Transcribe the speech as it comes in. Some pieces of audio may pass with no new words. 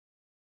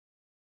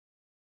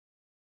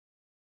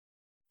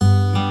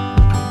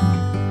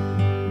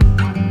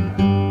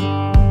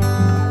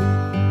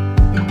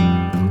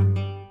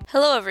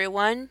Hello,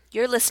 everyone.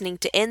 You're listening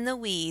to In the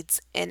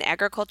Weeds, an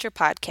agriculture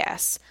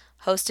podcast,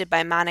 hosted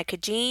by Monica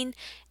Jean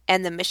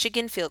and the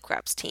Michigan Field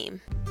Crops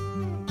team.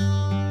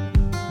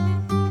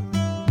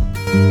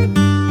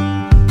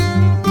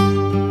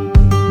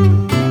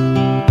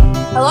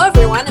 Hello,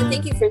 everyone, and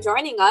thank you for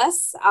joining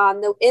us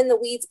on the In the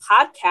Weeds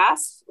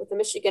podcast with the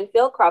Michigan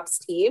Field Crops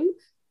team.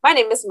 My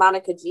name is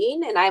Monica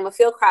Jean, and I'm a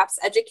field crops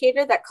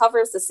educator that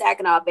covers the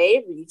Saginaw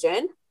Bay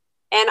region.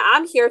 And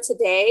I'm here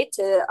today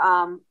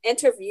to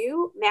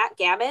interview Matt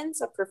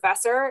Gammons, a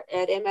professor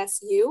at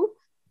MSU,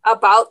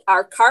 about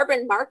our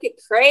carbon market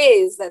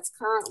craze that's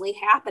currently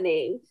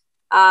happening.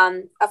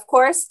 Of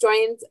course,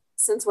 joined,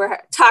 since we're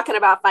talking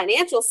about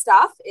financial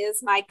stuff,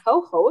 is my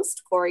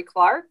co-host, Corey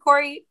Clark.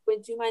 Corey,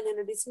 would you mind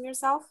introducing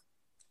yourself?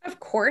 Of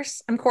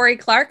course. I'm Corey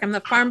Clark. I'm the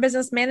Farm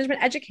Business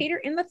Management Educator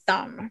in the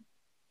Thumb.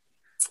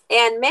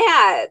 And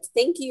Matt,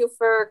 thank you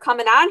for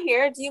coming on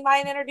here. Do you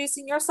mind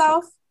introducing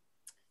yourself?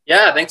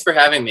 Yeah, thanks for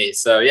having me.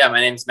 So my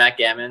name is Matt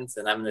Gammons,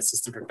 and I'm an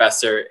assistant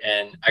professor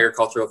in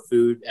agricultural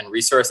food and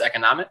resource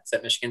economics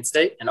at Michigan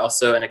State, and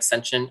also an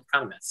extension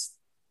economist.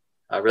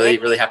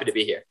 Really happy to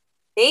be here.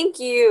 Thank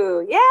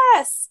you.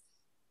 Yes.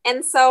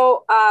 And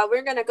so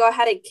we're going to go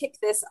ahead and kick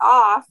this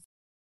off.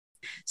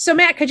 So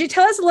Matt, could you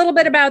tell us a little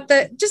bit about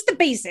the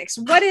basics?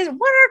 What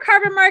are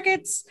carbon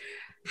markets?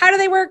 How do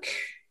they work?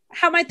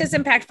 How might this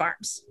impact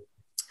farms?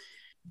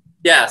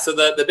 Yeah, so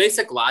the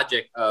basic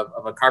logic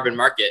of a carbon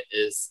market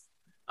is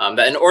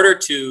that in order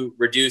to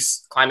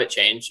reduce climate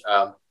change,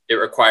 it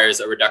requires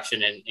a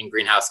reduction in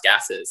greenhouse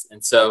gases.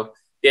 And so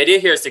the idea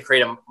here is to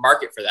create a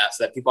market for that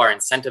so that people are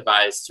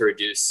incentivized to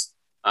reduce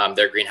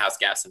their greenhouse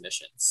gas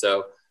emissions.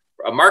 So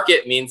a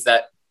market means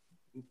that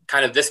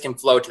kind of this can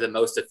flow to the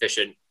most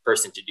efficient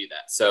person to do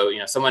that. So,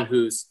 someone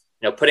who's,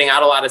 putting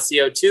out a lot of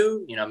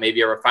CO2,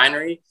 maybe a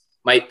refinery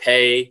might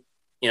pay,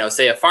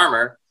 say a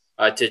farmer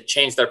to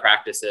change their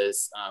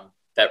practices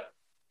that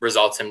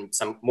results in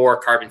some more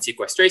carbon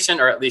sequestration,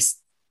 or at least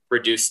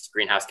reduced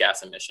greenhouse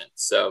gas emissions.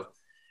 So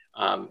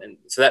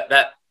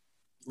that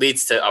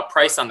leads to a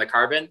price on the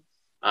carbon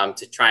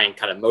to try and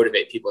kind of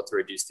motivate people to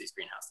reduce these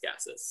greenhouse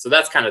gases. So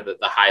that's kind of the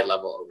high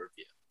level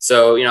overview.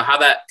 So, how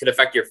that could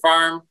affect your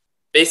farm,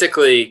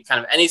 basically kind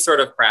of any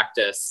sort of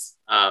practice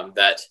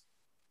that,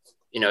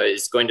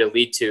 is going to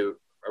lead to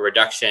a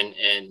reduction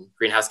in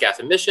greenhouse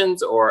gas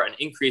emissions or an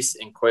increase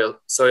in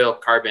soil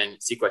carbon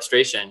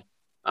sequestration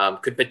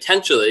could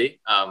potentially,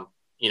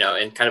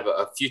 in kind of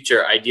a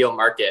future ideal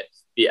market,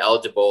 be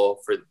eligible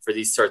for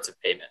these sorts of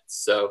payments.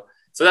 So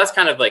that's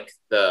kind of like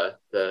the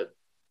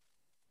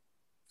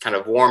kind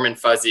of warm and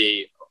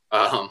fuzzy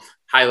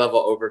high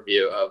level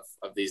overview of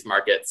these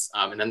markets.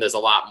 And then there's a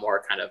lot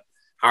more kind of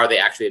how are they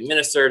actually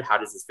administered? How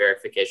does this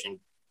verification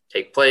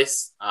take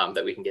place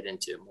that we can get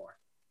into more?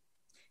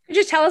 Could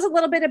you tell us a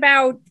little bit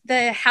about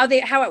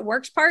how it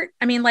works part?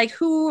 I mean, like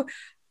who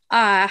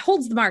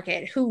holds the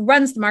market? Who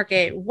runs the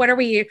market? What are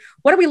we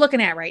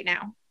looking at right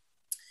now?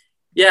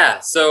 Yeah,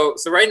 so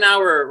right now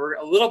we're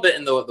a little bit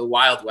in the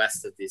wild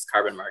west of these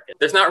carbon markets.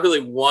 There's not really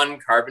one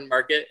carbon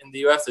market in the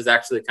U.S. There's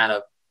actually kind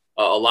of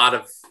a lot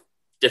of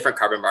different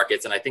carbon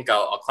markets, and I think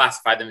I'll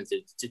classify them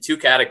into two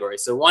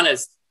categories. So one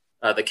is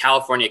the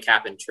California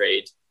cap and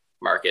trade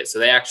market. So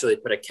they actually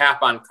put a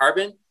cap on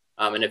carbon,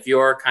 and if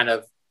you're kind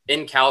of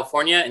in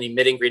California and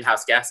emitting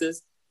greenhouse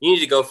gases, you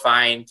need to go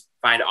find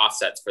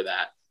offsets for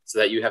that so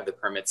that you have the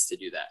permits to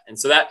do that. And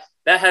so that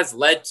has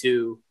led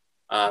to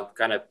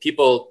kind of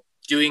people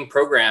doing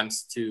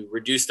programs to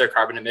reduce their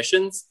carbon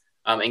emissions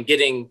and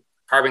getting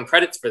carbon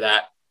credits for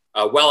that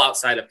well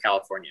outside of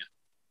California.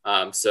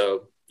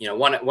 So,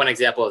 one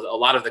example is a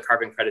lot of the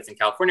carbon credits in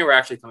California were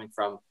actually coming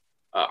from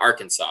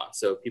Arkansas.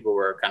 So people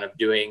were kind of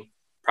doing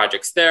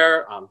projects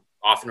there,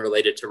 often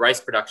related to rice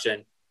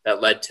production,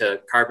 that led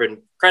to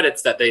carbon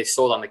credits that they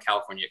sold on the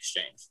California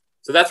exchange.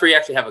 So that's where you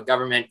actually have a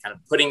government kind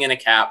of putting in a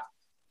cap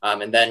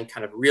and then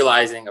kind of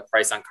realizing a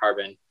price on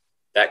carbon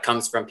that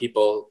comes from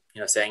people,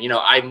 saying,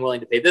 I'm willing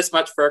to pay this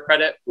much for a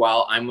credit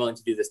while I'm willing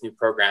to do this new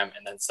program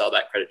and then sell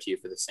that credit to you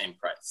for the same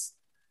price.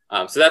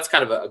 So that's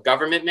kind of a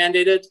government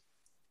mandated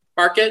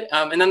market.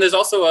 And then there's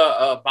also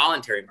a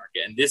voluntary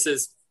market. And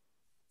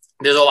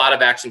there's a lot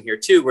of action here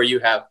too, where you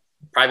have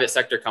private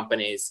sector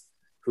companies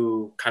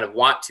who kind of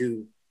want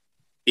to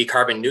be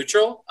carbon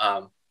neutral,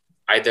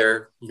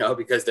 either,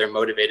 because they're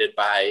motivated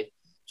by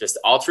just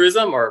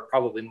altruism, or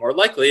probably more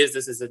likely is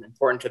this is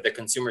important to the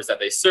consumers that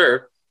they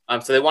serve.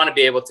 So they want to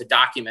be able to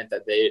document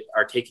that they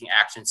are taking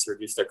actions to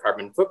reduce their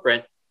carbon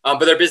footprint,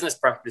 but their business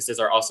practices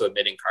are also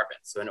emitting carbon.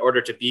 So in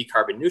order to be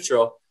carbon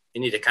neutral,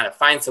 they need to kind of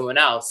find someone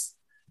else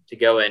to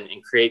go in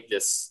and create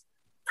this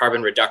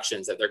carbon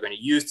reductions that they're going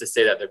to use to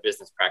say that their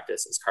business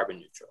practice is carbon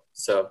neutral.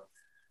 So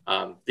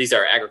these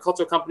are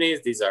agricultural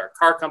companies, these are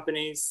car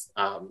companies,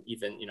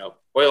 even,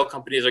 oil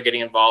companies are getting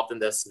involved in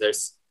this. So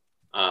there's,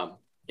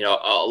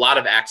 a lot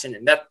of action,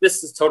 and that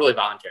this is totally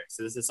voluntary.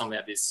 So this is something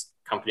that these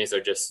companies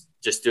are just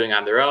doing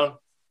on their own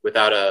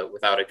without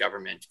a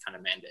government kind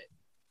of mandate.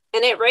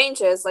 And it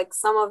ranges, like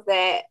some of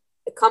the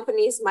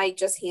companies might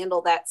just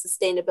handle that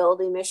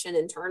sustainability mission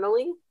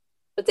internally.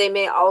 but they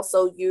may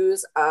also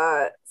use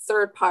a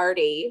third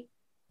party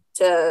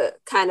to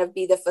kind of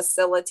be the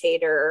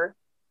facilitator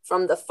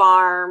from the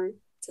farm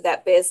to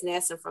that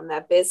business, and from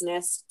that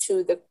business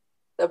to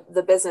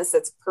the business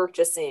that's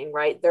purchasing,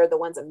 right? They're the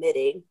ones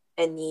emitting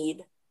and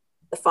need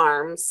the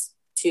farms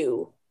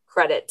to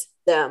credit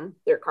them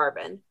their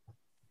carbon.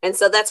 And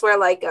so that's where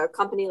like a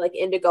company like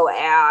Indigo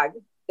Ag,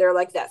 they're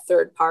like that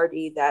third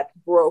party that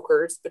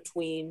brokers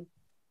between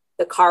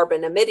the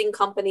carbon emitting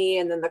company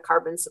and then the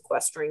carbon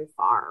sequestering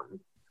farm.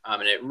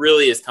 And it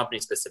really is company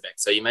specific.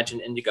 So you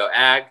mentioned Indigo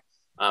Ag.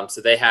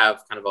 So they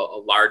have kind of a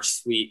large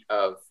suite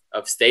of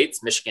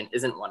states. Michigan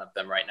isn't one of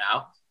them right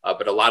now,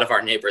 but a lot of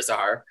our neighbors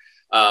are,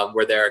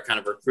 where they're kind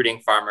of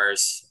recruiting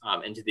farmers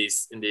into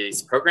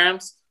these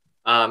programs.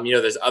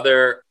 There's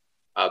other,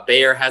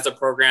 Bayer has a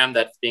program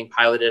that's being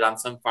piloted on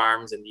some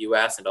farms in the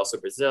US and also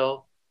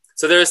Brazil.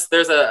 So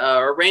there's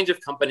a range of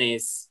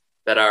companies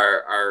that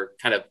are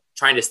kind of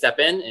trying to step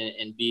in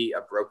and be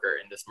a broker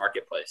in this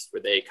marketplace,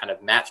 where they kind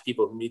of match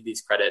people who need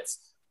these credits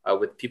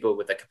with people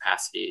with the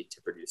capacity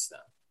to produce them.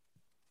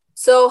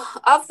 So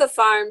of the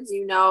farms,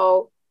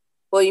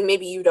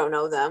 maybe you don't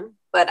know them,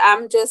 but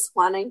I'm just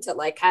wanting to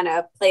like kind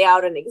of play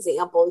out an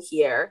example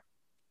here.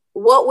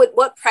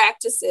 What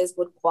practices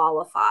would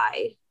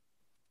qualify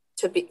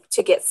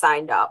to get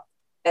signed up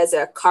as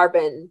a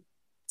carbon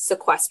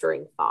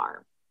sequestering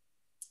farm?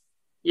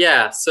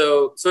 Yeah,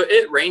 so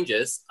it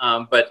ranges,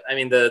 but I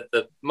mean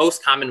the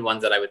most common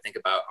ones that I would think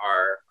about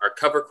are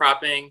cover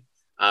cropping,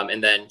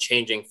 and then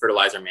changing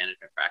fertilizer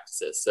management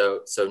practices.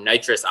 So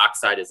nitrous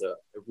oxide is a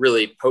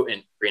really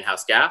potent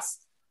greenhouse gas.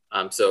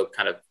 So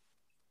kind of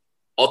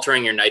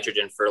altering your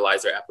nitrogen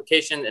fertilizer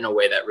application in a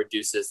way that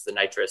reduces the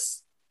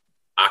nitrous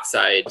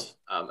oxide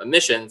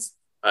emissions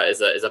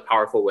is a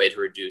powerful way to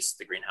reduce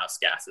the greenhouse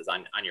gases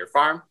on your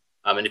farm.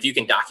 And if you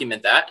can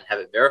document that and have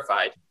it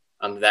verified,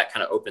 that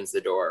kind of opens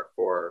the door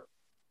for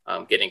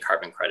getting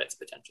carbon credits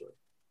potentially.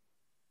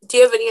 Do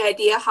you have any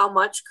idea how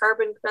much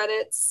carbon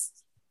credits?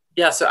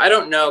 Yeah, so I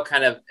don't know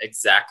kind of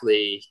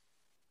exactly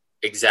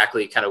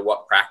kind of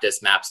what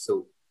practice maps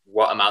to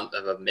what amount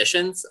of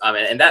emissions.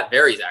 And that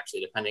varies actually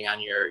depending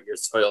on your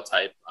soil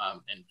type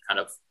and kind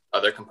of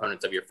other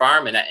components of your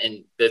farm.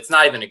 And it's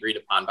not even agreed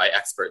upon by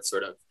experts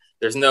sort of.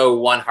 There's no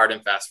one hard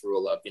and fast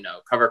rule of,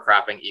 cover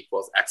cropping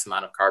equals X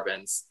amount of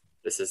carbons.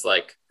 This is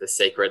like the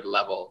sacred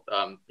level.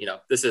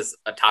 This is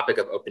a topic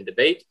of open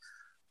debate,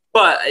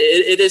 but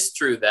it is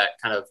true that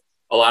kind of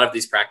a lot of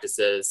these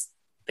practices,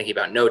 thinking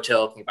about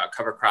no-till, thinking about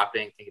cover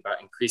cropping, thinking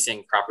about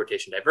increasing crop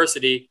rotation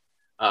diversity,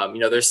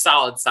 there's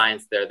solid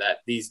science there that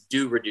these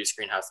do reduce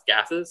greenhouse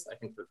gases. I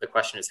think that the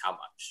question is how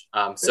much.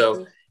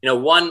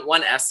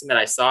 One estimate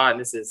I saw, and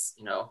this is,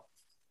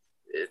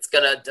 it's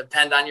going to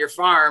depend on your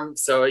farm.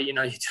 So, you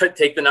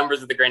take the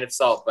numbers with a grain of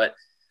salt, but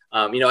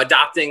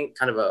adopting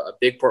kind of a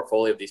big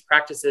portfolio of these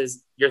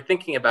practices, you're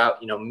thinking about,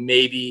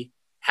 maybe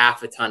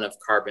half a ton of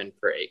carbon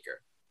per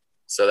acre.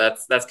 So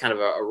that's kind of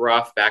a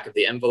rough back of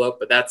the envelope,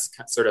 but that's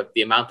sort of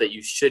the amount that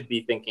you should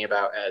be thinking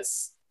about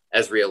as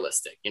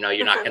realistic.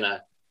 You're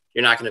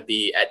not gonna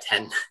be at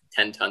 10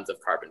 tons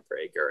of carbon per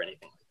acre or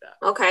anything like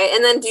that. Okay,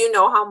 and then do you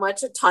know how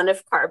much a ton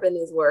of carbon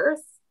is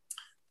worth?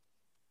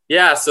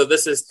 Yeah, so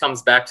this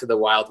comes back to the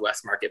Wild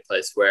West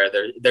marketplace where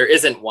there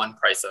isn't one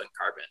price on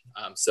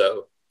carbon.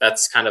 So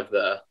that's kind of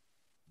the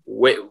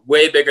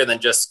way bigger than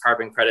just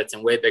carbon credits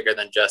and way bigger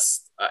than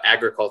just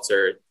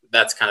agriculture.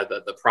 That's kind of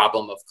the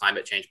problem of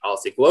climate change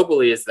policy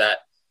globally, is that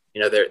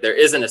there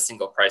isn't a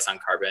single price on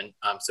carbon.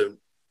 So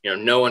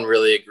no one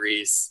really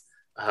agrees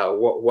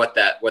what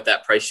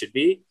that price should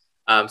be.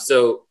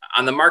 So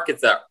on the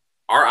markets that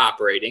are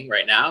operating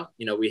right now,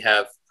 we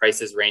have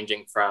prices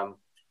ranging from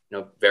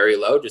very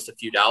low, just a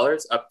few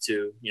dollars, up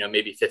to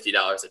maybe $50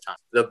 a ton.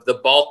 The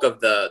bulk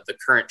of the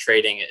current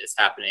trading is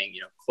happening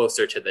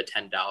closer to the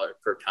 $10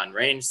 per ton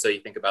range. So you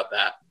think about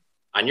that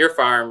on your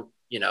farm,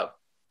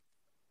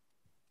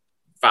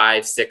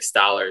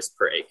 $5-6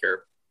 per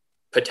acre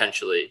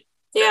potentially.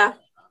 Yeah.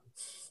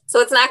 So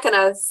it's not going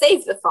to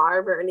save the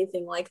farm or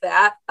anything like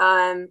that.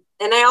 And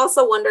I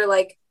also wonder,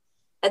 like,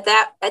 at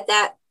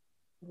that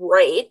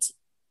rate,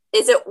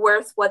 is it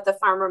worth what the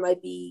farmer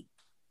might be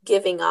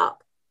giving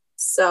up?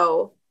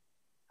 So,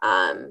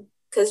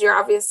 because you're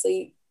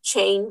obviously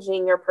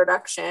changing your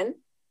production,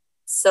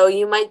 so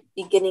you might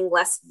be getting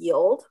less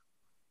yield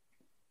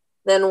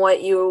than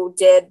what you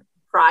did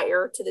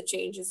prior to the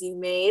changes you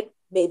made.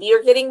 Maybe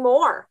you're getting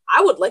more.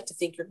 I would like to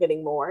think you're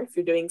getting more if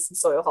you're doing some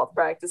soil health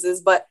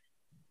practices, but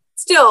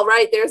still,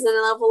 right, there's a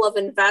level of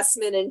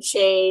investment and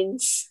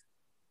change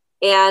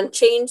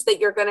that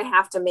you're going to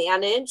have to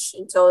manage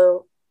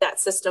until that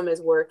system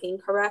is working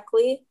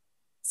correctly.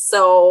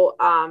 So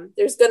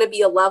there's going to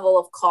be a level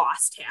of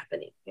cost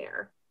happening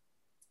here.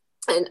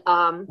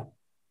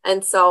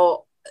 And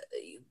so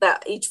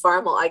that each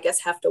farm will, I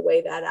guess, have to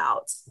weigh that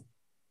out.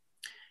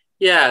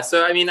 Yeah.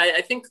 So, I mean,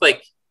 I think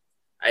like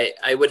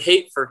I would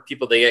hate for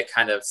people to get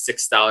kind of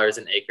 $6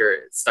 an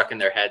acre stuck in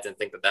their heads and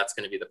think that that's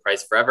going to be the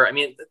price forever. I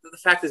mean, the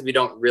fact is we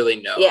don't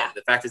really know. Yeah.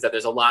 The fact is that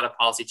there's a lot of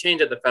policy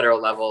change at the federal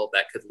level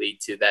that could lead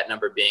to that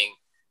number being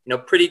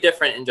pretty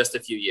different in just a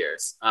few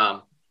years.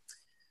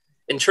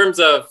 In terms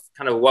of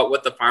kind of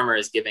what the farmer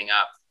is giving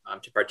up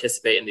to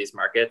participate in these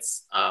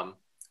markets.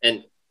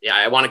 And yeah,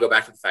 I want to go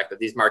back to the fact that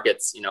these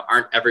markets,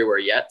 aren't everywhere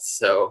yet.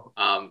 So,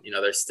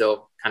 they're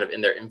still kind of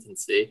in their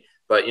infancy.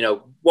 But,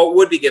 what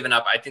would be given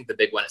up, I think the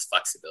big one is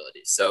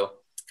flexibility. So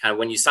kind of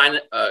when you sign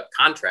a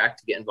contract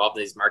to get involved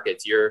in these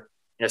markets, you're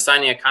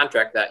signing a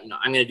contract that,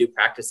 I'm going to do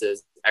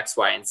practices X,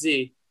 Y, and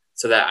Z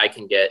so that I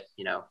can get,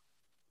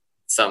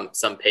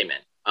 some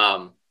payment.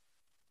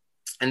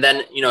 And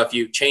then, if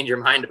you change your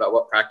mind about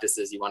what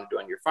practices you want to do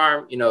on your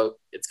farm,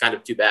 it's kind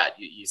of too bad.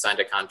 You signed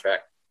a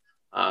contract,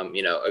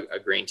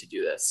 agreeing to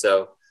do this.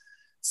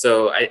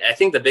 So I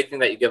think the big thing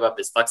that you give up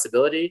is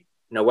flexibility,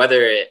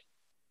 whether it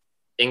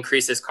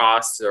increases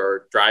costs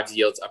or drives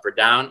yields up or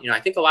down. I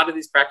think a lot of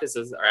these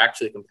practices are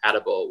actually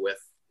compatible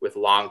with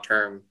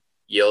long-term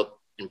yield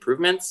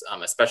improvements,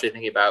 especially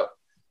thinking about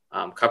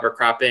cover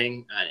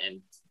cropping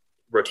and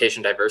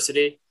rotation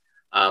diversity.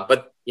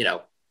 But,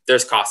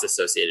 there's costs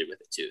associated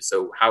with it too.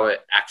 So how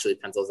it actually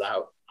pencils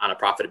out on a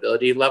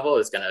profitability level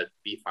is going to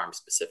be farm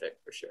specific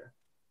for sure.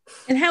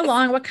 And how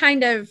long, what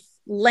kind of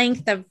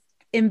length of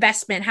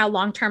investment, how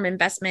long-term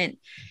investment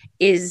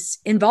is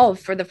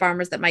involved for the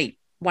farmers that might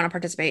want to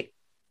participate?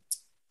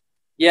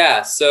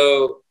 Yeah.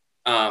 So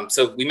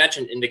we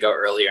mentioned Indigo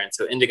earlier. And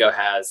so Indigo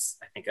has,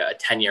 I think, a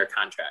 10-year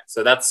contract.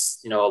 So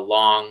that's, a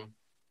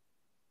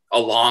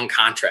long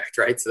contract,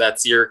 right? So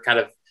that's your kind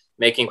of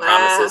making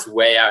promises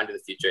way out into the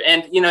future.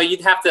 And,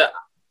 you'd have to,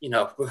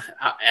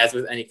 as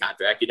with any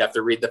contract, you'd have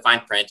to read the fine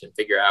print and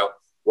figure out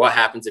what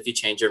happens if you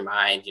change your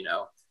mind.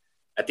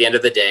 At the end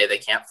of the day, they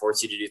can't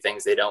force you to do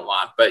things they don't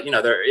want. But,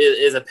 there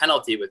is a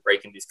penalty with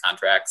breaking these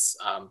contracts.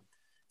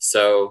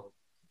 So,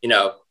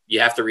 you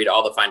have to read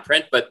all the fine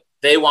print, but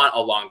they want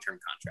a long-term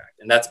contract.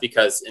 And that's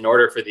because in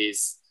order for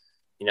these,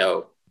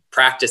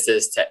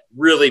 practices to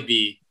really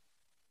be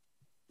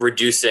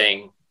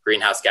reducing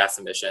greenhouse gas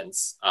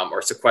emissions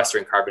or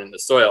sequestering carbon in the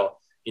soil,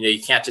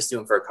 you can't just do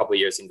them for a couple of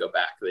years and go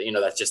back.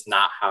 That's just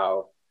not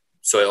how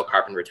soil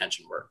carbon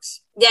retention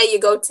works. Yeah, you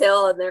go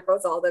till and there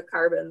goes all the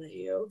carbon that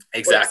you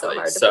exactly.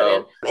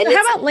 So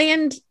how about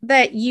land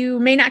that you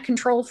may not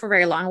control for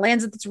very long,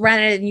 lands that's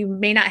rented and you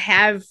may not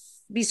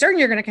be certain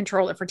you're going to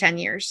control it for 10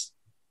 years?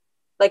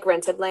 Like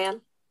rented land?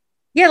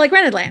 Yeah, like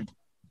rented land.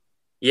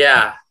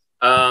 Yeah.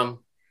 To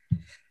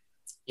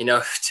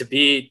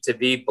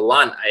be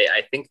blunt,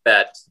 I think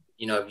that,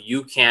 if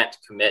you can't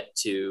commit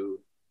to,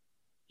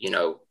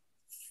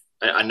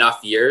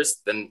 enough years,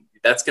 then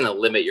that's going to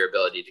limit your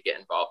ability to get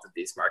involved in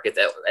these markets,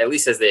 at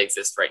least as they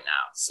exist right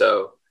now.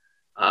 So,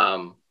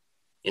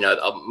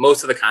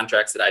 most of the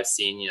contracts that I've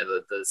seen,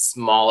 the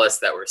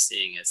smallest that we're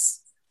seeing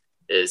is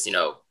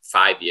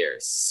 5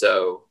 years.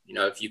 So,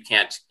 if you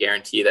can't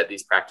guarantee that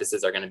these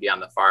practices are going to be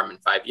on the farm in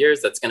 5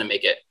 years, that's going to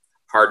make it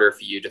harder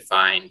for you to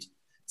find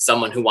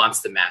someone who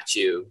wants to match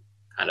you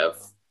kind of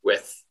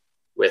with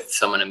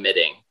someone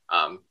emitting.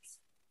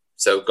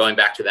 So going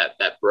back to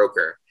that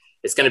broker,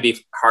 it's going to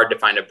be hard to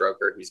find a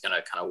broker who's going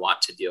to kind of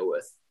want to deal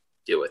with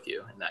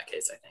you in that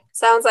case, I think.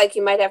 Sounds like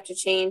you might have to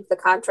change the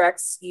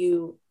contracts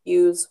you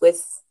use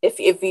with, if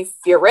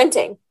you're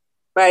renting,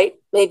 right?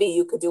 Maybe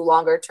you could do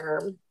longer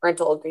term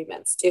rental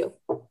agreements too.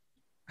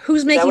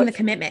 Who's making the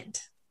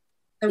commitment?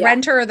 The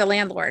renter or the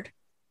landlord?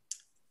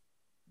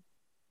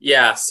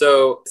 Yeah,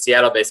 so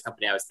Seattle-based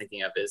company I was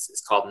thinking of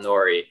is called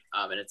Nori,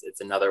 and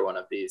it's another one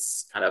of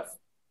these kind of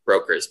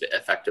brokers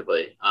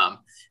effectively.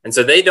 And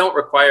so they don't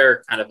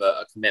require kind of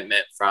a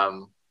commitment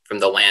from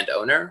the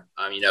landowner.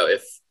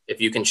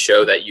 If you can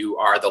show that you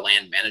are the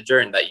land manager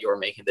and that you're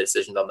making the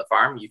decisions on the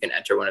farm, you can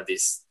enter one of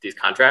these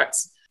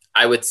contracts.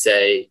 I would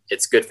say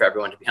it's good for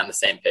everyone to be on the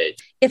same page.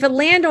 If a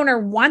landowner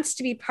wants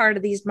to be part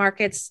of these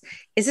markets,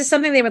 is this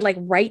something they would like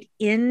write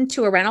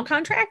into a rental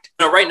contract?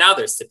 Right now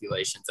there's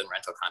stipulations in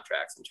rental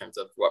contracts in terms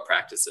of what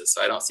practices.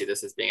 So I don't see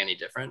this as being any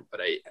different,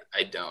 but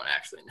I don't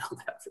actually know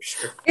that for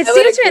sure. It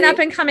seems to be an up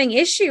and coming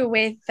issue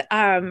with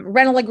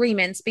rental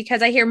agreements,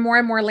 because I hear more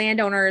and more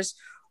landowners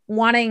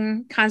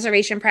wanting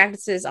conservation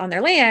practices on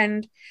their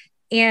land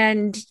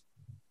and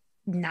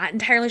not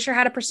entirely sure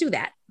how to pursue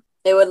that.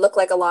 It would look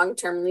like a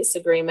long-term lease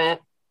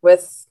agreement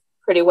with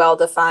pretty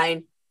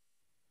well-defined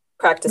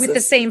practices. With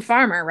the same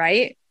farmer,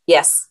 right?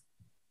 Yes.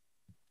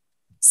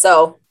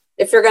 So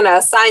if you're going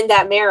to sign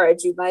that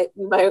marriage, you might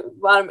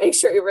want to make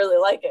sure you really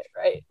like it,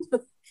 right?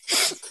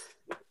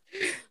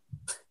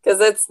 Because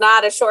it's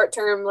not a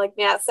short-term, like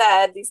Matt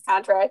said, these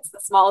contracts,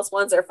 the smallest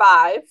ones are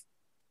 5.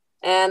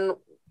 And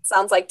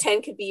sounds like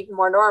 10 could be even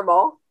more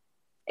normal.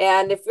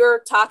 And if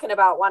you're talking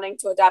about wanting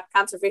to adopt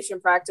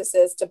conservation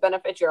practices to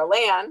benefit your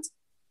land,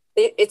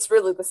 it's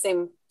really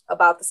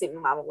about the same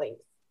amount of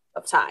length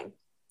of time.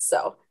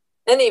 So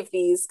any of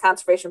these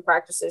conservation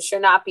practices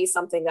should not be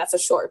something that's a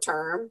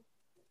short-term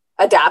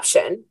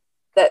adoption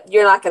that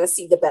you're not going to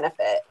see the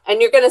benefit.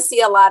 And you're going to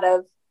see a lot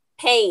of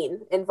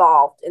pain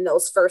involved in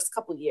those first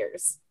couple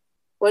years.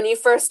 When you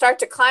first start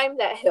to climb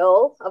that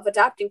hill of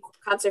adopting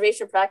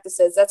conservation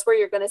practices, that's where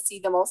you're going to see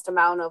the most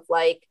amount of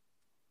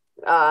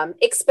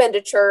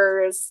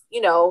expenditures,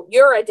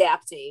 you're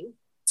adapting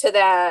to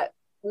that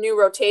new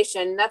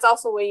rotation. That's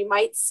also where you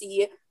might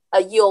see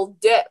a yield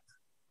dip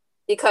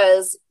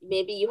because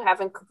maybe you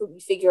haven't completely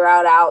figured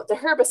out the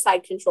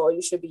herbicide control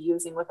you should be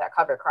using with that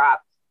cover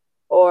crop.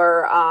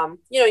 Or,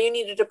 you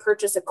needed to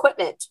purchase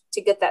equipment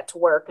to get that to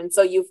work. And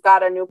so you've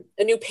got a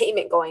new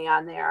payment going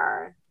on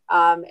there.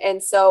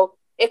 And so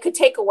it could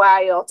take a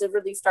while to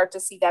really start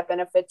to see that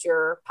benefit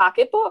your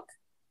pocketbook.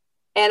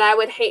 And I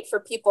would hate for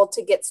people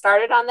to get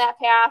started on that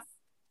path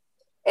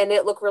and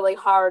it look really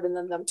hard and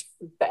then them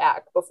turn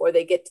back before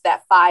they get to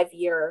that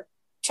 5-year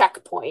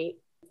checkpoint.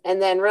 And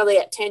then really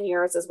at 10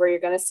 years is where you're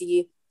going to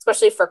see,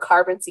 especially for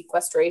carbon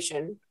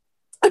sequestration,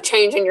 a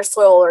change in your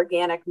soil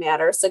organic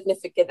matter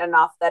significant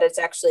enough that it's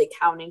actually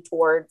counting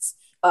towards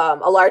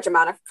a large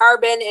amount of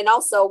carbon, and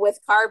also with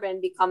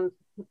carbon become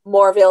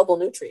more available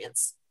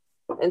nutrients.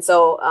 And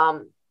so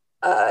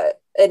an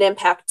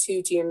impact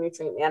to your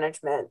nutrient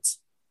management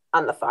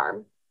on the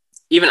farm.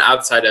 Even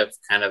outside of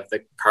kind of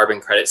the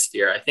carbon credit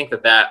sphere, I think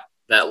that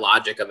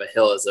logic of a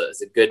hill is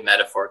a good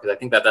metaphor, because I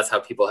think that's how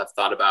people have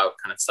thought about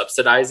kind of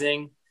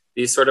subsidizing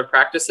these sort of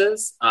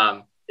practices.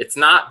 It's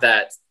not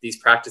that these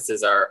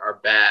practices are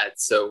bad,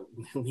 so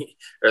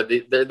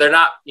they're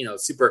not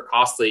super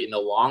costly in the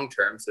long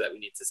term, so that we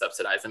need to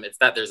subsidize them. It's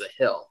that there's a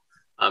hill,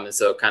 and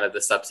so kind of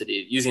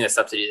using a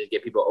subsidy to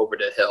get people over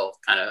the hill,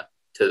 kind of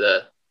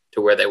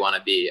to where they want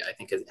to be, I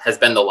think has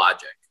been the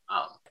logic.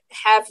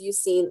 Have you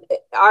seen?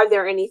 Are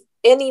there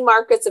any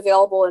markets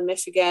available in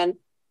Michigan,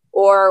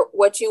 or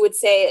what you would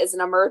say is an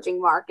emerging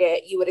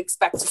market you would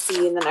expect to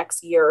see in the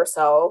next year or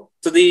so?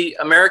 So the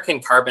American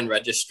Carbon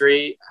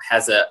Registry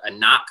has a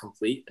not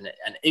complete,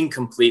 an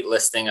incomplete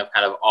listing of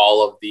kind of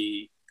all of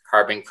the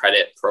carbon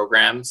credit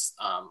programs,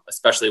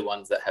 especially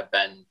ones that have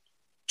been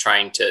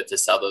trying to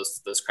sell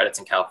those credits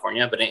in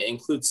California, but it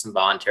includes some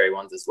voluntary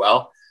ones as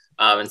well.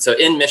 And so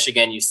in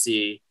Michigan, you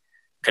see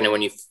kind of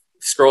when you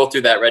scroll through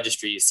that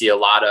registry, you see a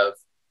lot of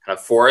kind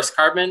of forest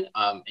carbon,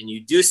 and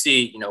you do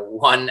see,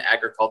 one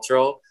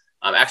agricultural,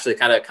 actually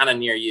kind of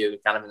near you,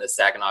 kind of in the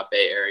Saginaw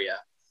Bay area.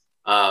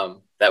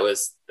 That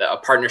was a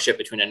partnership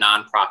between a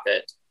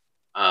nonprofit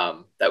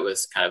that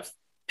was kind of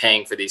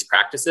paying for these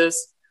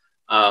practices.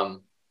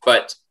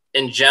 But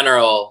in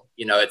general,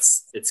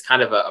 it's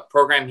kind of a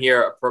program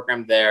here, a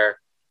program there,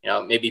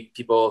 maybe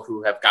people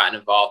who have gotten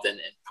involved in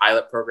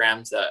pilot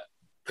programs that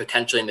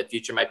potentially in the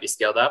future might be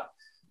scaled up.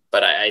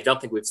 But I don't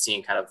think we've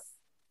seen kind of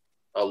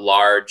a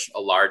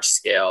large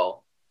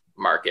scale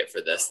market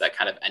for this that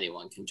kind of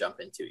anyone can jump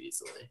into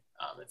easily.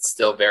 It's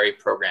still very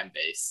program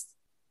based.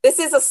 This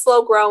is a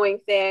slow growing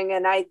thing.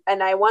 And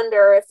I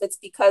wonder if it's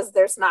because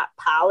there's not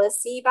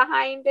policy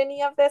behind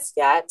any of this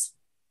yet.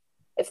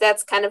 If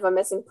that's kind of a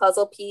missing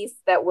puzzle piece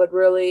that would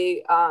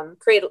really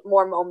create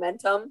more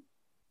momentum.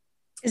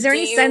 Is there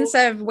any sense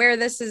of where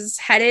this is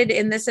headed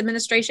in this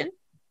administration?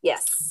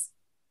 Yes.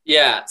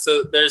 Yeah.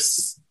 So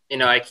there's,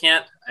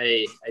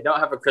 I don't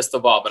have a crystal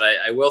ball, but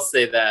I will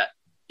say that,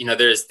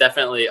 there's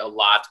definitely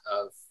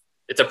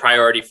it's a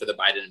priority for the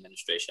Biden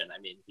administration. I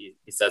mean,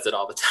 he says it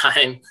all the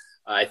time.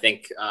 I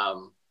think,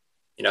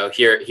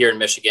 here in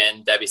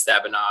Michigan, Debbie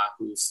Stabenow,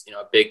 who's,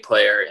 a big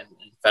player in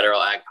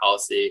federal ag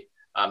policy,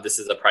 this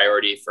is a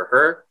priority for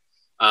her.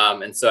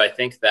 And so I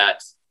think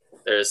that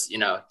there's,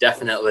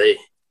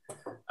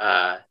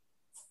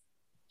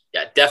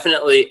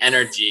 definitely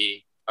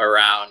energy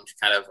around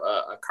kind of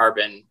a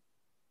carbon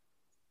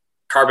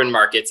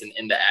markets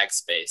in the ag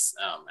space.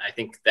 I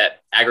think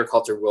that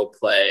agriculture will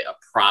play a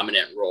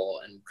prominent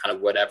role in kind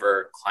of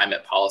whatever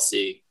climate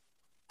policy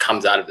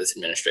comes out of this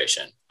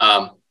administration.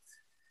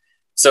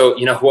 So,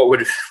 what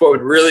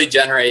would really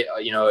generate,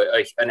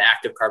 an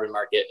active carbon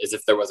market is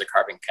if there was a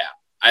carbon cap.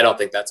 I don't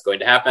think that's going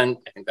to happen.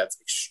 I think that's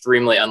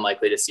extremely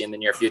unlikely to see in the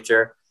near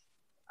future.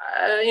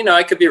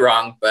 I could be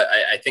wrong, but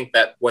I think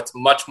that what's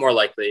much more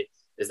likely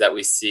is that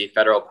we see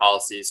federal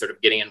policies sort of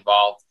getting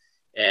involved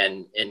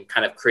and in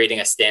kind of creating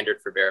a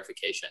standard for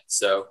verification.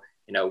 So,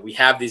 we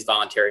have these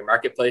voluntary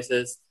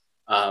marketplaces,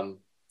 and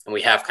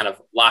we have kind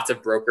of lots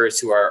of brokers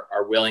who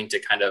are willing to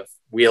kind of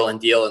wheel and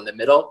deal in the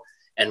middle.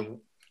 And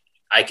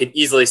I could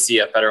easily see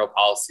a federal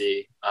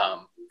policy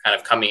kind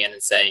of coming in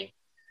and saying,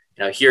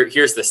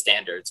 here's the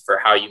standards for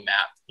how you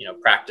map,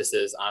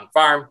 practices on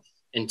farm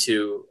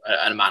into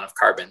an amount of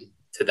carbon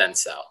to then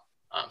sell.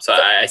 So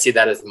I see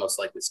that as the most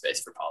likely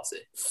space for policy.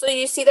 So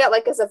you see that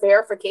like as a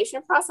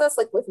verification process,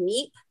 like with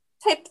meat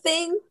type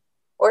thing,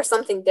 or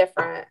something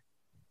different?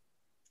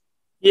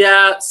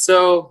 Yeah.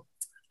 So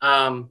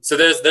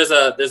there's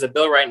a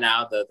bill right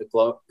now, the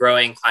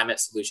Growing Climate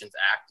Solutions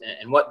Act,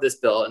 and what this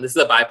bill, and this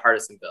is a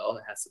bipartisan bill,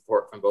 it has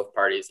support from both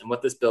parties. And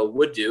what this bill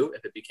would do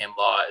if it became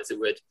law is it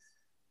would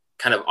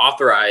kind of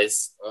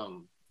authorize,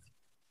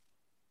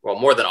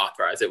 more than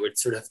authorize, it would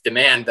sort of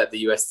demand that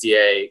the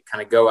USDA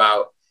kind of go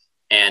out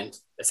and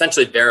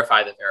essentially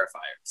verify the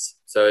verifiers.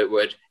 So it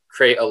would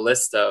create a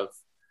list of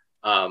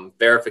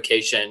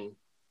verification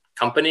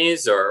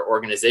companies or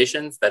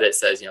organizations that it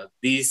says,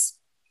 these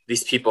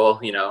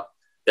people,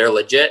 they're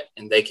legit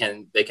and they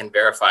can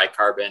verify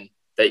carbon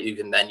that you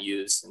can then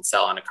use and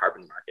sell on a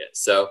carbon market.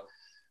 So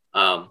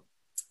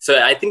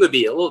I think it would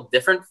be a little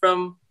different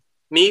from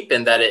MEEP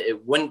in that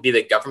it wouldn't be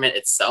the government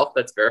itself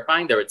that's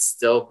verifying. There would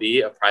still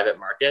be a private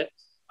market,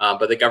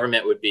 but the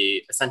government would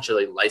be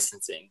essentially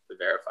licensing the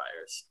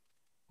verifiers.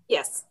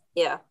 Yes.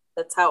 Yeah.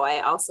 That's how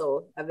I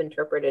also have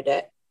interpreted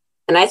it.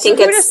 And I So think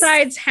who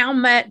decides how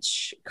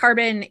much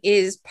carbon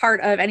is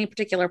part of any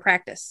particular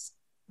practice?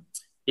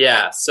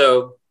 Yeah.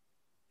 So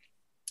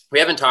we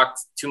haven't talked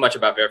too much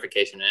about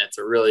verification, and it's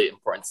a really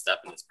important step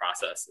in this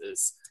process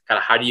is kind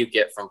of how do you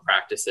get from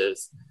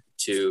practices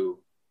to,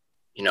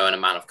 an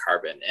amount of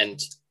carbon.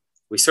 And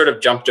we sort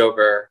of jumped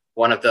over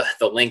one of the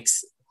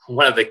links.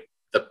 One of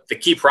the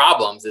key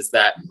problems is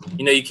that,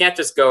 you can't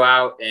just go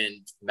out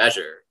and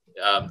measure.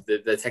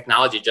 The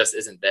technology just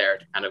isn't there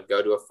to kind of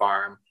go to a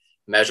farm,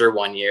 measure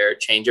 1 year,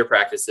 change your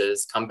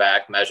practices, come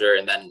back, measure,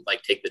 and then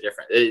take the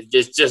difference. It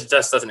just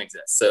doesn't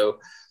exist.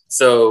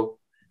 So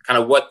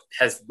kind of what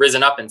has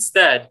risen up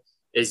instead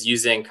is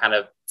using kind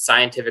of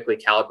scientifically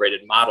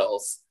calibrated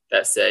models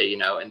that say,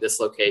 in this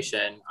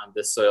location, on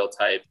this soil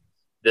type,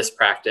 this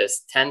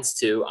practice tends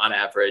to, on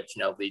average,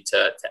 lead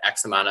to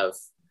X amount of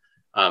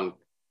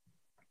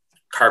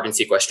carbon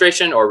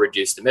sequestration or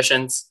reduced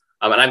emissions.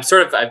 And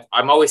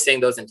I'm always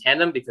saying those in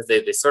tandem because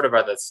they sort of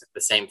are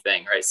the same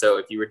thing, right? So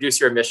if you reduce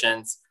your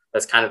emissions,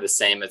 that's kind of the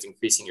same as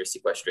increasing your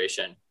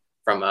sequestration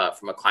from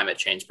a climate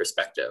change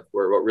perspective,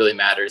 where what really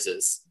matters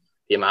is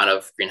the amount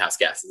of greenhouse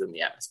gases in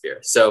the atmosphere.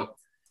 So,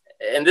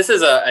 and this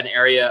is an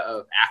area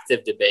of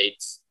active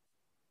debate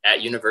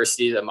at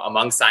universities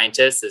among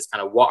scientists is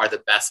kind of what are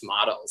the best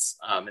models.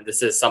 And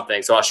this is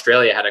something, so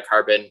Australia had a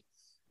carbon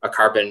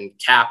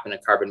cap and a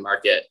carbon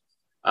market,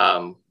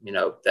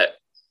 that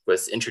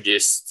was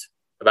introduced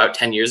about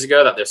 10 years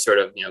ago that they're sort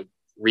of,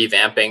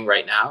 revamping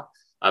right now.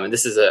 And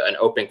this is an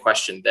open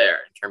question there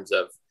in terms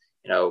of,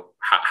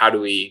 how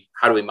do we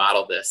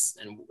model this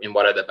and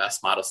what are the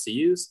best models to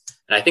use?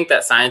 And I think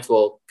that science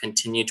will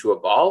continue to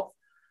evolve.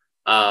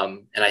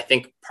 And I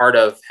think part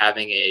of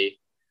having a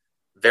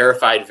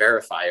verified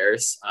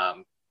verifiers,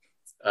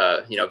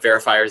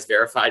 verifiers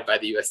verified by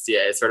the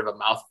USDA is sort of a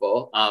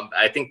mouthful.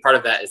 I think part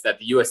of that is that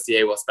the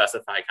USDA will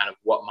specify kind of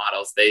what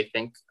models they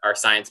think are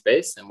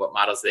science-based and what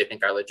models they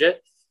think are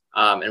legit,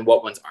 and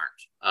what ones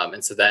aren't.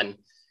 And so then,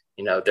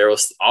 there will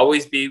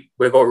always be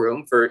wiggle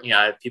room for,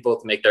 people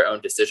to make their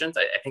own decisions.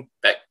 I think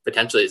that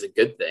potentially is a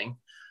good thing.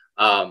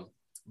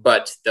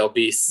 But there'll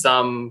be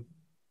some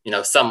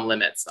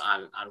limits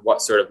on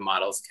what sort of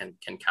models can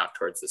count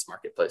towards this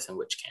marketplace and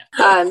which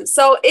can't.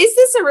 So is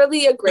this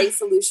really a great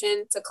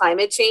solution to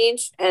climate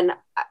change? And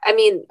I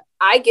mean,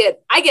 I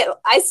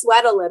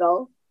sweat a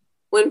little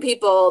when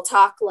people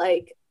talk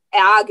like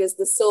ag is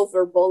the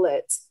silver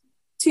bullet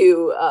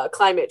to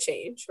climate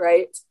change,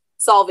 right?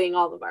 Solving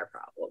all of our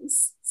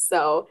problems.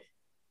 So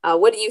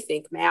what do you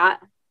think,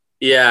 Matt?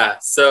 Yeah.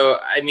 So,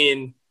 I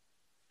mean,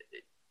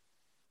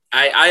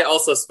 I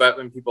also sweat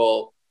when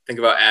people think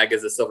about ag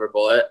as a silver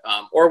bullet,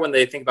 or when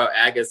they think about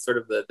ag as sort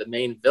of the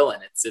main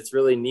villain. It's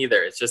really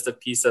neither. It's just a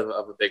piece of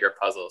a bigger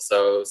puzzle.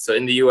 So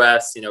in the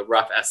US,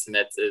 rough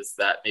estimates is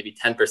that maybe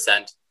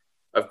 10%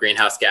 of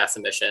greenhouse gas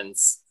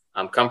emissions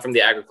come from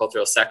the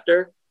agricultural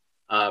sector.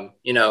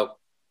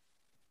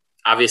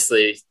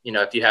 Obviously,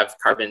 if you have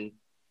carbon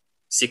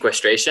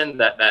sequestration,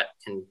 that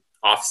can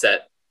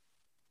offset,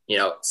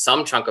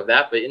 some chunk of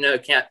that, but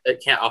it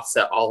can't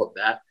offset all of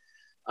that.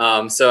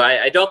 So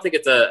I don't think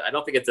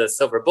it's a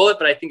silver bullet,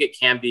 but I think it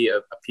can be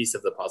a piece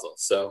of the puzzle.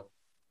 So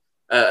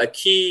a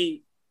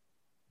key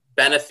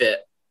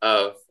benefit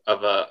of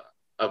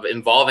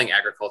involving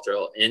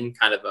agricultural in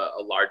kind of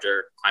a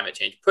larger climate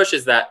change push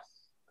is that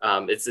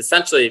it's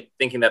essentially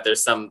thinking that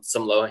there's some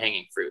low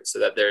hanging fruit, so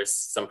that there's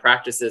some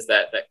practices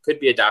that could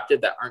be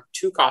adopted that aren't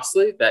too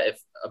costly, that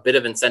if a bit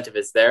of incentive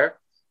is there,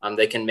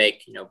 they can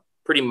make,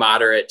 pretty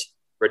moderate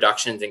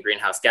reductions in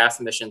greenhouse gas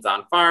emissions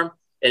on farm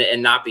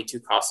and not be too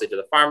costly to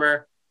the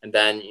farmer. And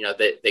then,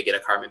 they get a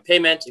carbon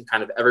payment and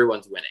kind of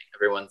everyone's winning.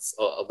 Everyone's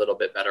a little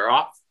bit better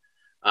off,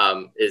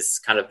 is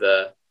kind of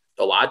the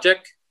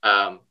logic.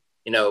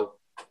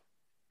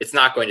 It's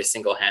not going to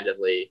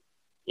single-handedly,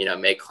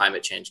 make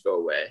climate change go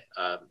away.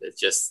 I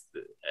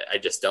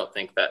just don't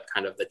think that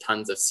kind of the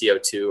tons of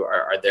CO2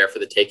 are there for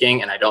the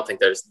taking. And I don't think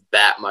there's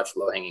that much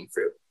low-hanging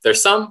fruit.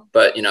 There's some,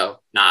 but,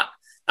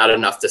 not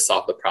enough to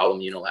solve the problem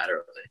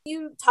unilaterally. Can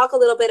you talk a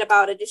little bit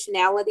about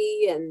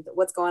additionality and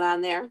what's going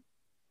on there?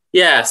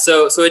 Yeah,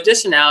 so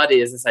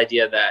additionality is this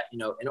idea that,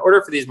 in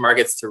order for these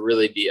markets to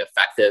really be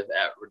effective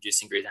at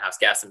reducing greenhouse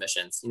gas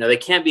emissions, they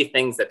can't be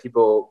things that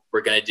people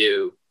were going to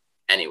do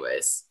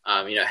anyways.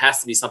 It has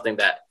to be something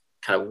that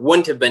kind of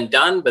wouldn't have been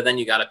done, but then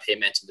you got a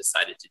payment and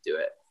decided to do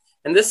it.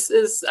 And it's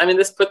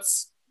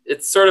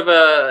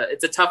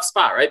a tough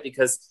spot, right?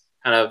 Because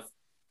kind of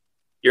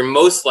you're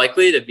most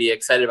likely to be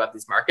excited about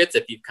these markets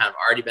if you've kind of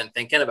already been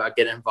thinking about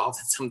getting involved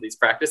in some of these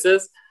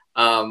practices.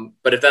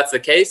 But if that's the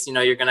case,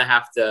 you're going to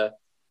have to,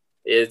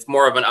 it's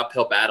more of an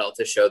uphill battle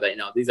to show that,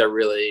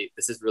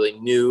 this is really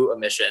new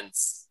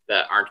emissions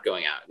that aren't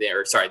going out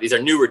there. Sorry, these are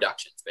new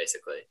reductions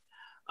basically.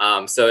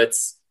 So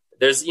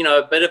there's,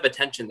 a bit of a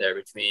tension there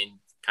between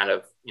kind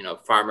of,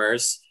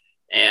 farmers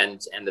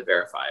and the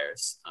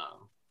verifiers.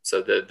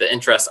 So the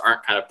interests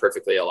aren't kind of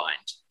perfectly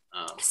aligned.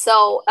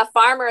 So a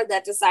farmer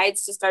that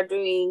decides to start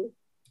doing,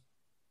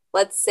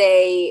 let's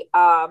say,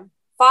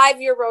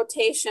 5-year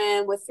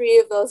rotation with 3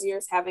 of those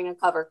years having a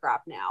cover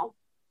crop now.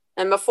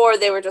 And before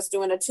they were just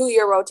doing a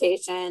 2-year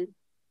rotation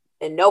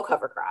and no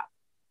cover crop,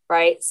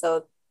 right?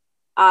 So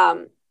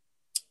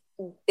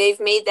they've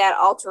made that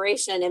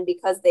alteration, and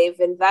because they've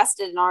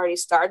invested and already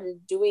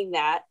started doing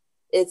that,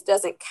 it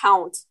doesn't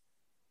count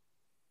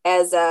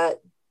as a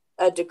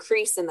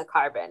decrease in the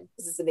carbon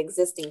because it's an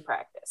existing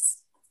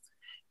practice.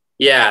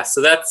 Yeah,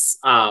 so that's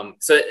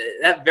so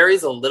that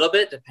varies a little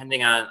bit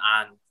depending on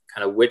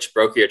kind of which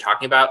broker you're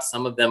talking about.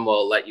 Some of them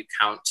will let you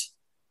count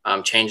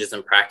changes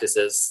in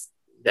practices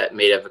that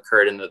may have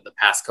occurred in the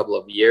past couple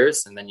of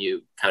years, and then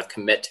you kind of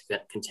commit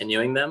to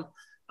continuing them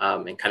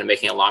and kind of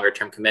making a longer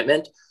term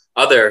commitment.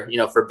 Other,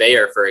 for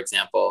Bayer, for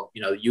example,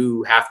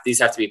 these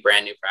have to be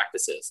brand new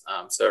practices.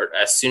 So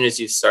as soon as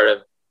you sort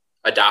of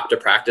adopt a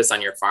practice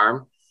on your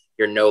farm,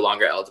 you're no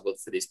longer eligible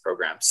for these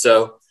programs.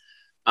 So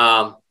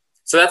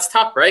that's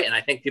tough, right? And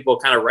I think people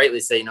kind of rightly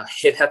say,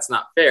 hey, that's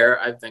not fair.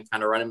 I've been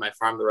kind of running my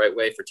farm the right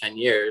way for 10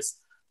 years,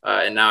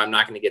 and now I'm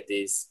not going to get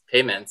these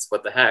payments.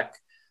 What the heck?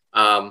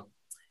 And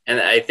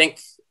I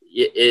think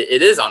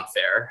it is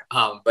unfair,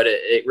 but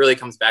it really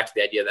comes back to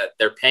the idea that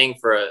they're paying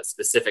for a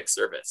specific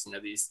service.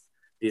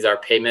 These are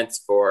payments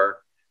for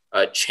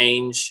a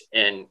change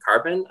in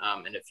carbon.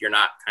 And if you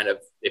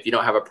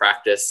don't have a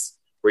practice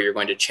where you're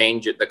going to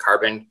change the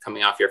carbon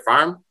coming off your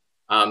farm,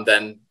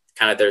 then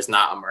kind of there's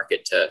not a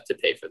market to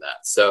pay for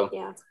that.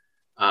 So,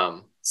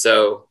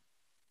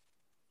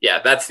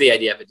 that's the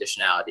idea of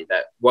additionality,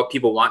 that what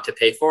people want to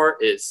pay for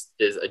is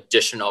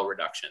additional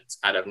reductions,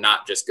 kind of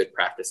not just good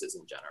practices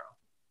in general.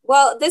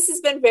 Well, this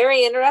has been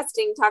very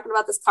interesting talking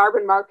about this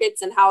carbon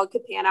markets and how it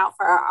could pan out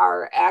for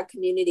our ag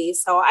community.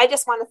 So I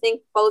just want to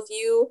thank both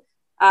you,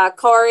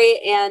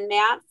 Corey and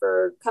Matt,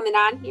 for coming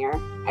on here.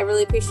 I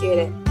really appreciate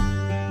it.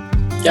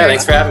 Yeah,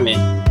 thanks for having me.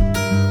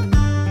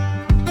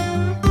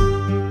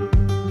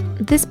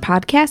 This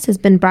podcast has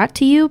been brought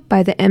to you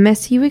by the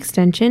MSU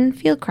Extension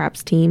Field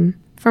Crops team.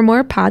 For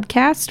more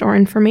podcasts or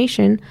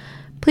information,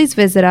 please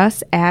visit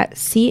us at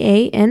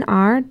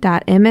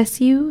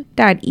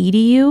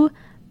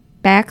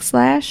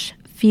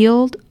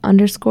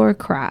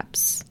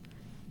canr.msu.edu/field_crops.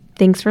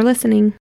 Thanks for listening.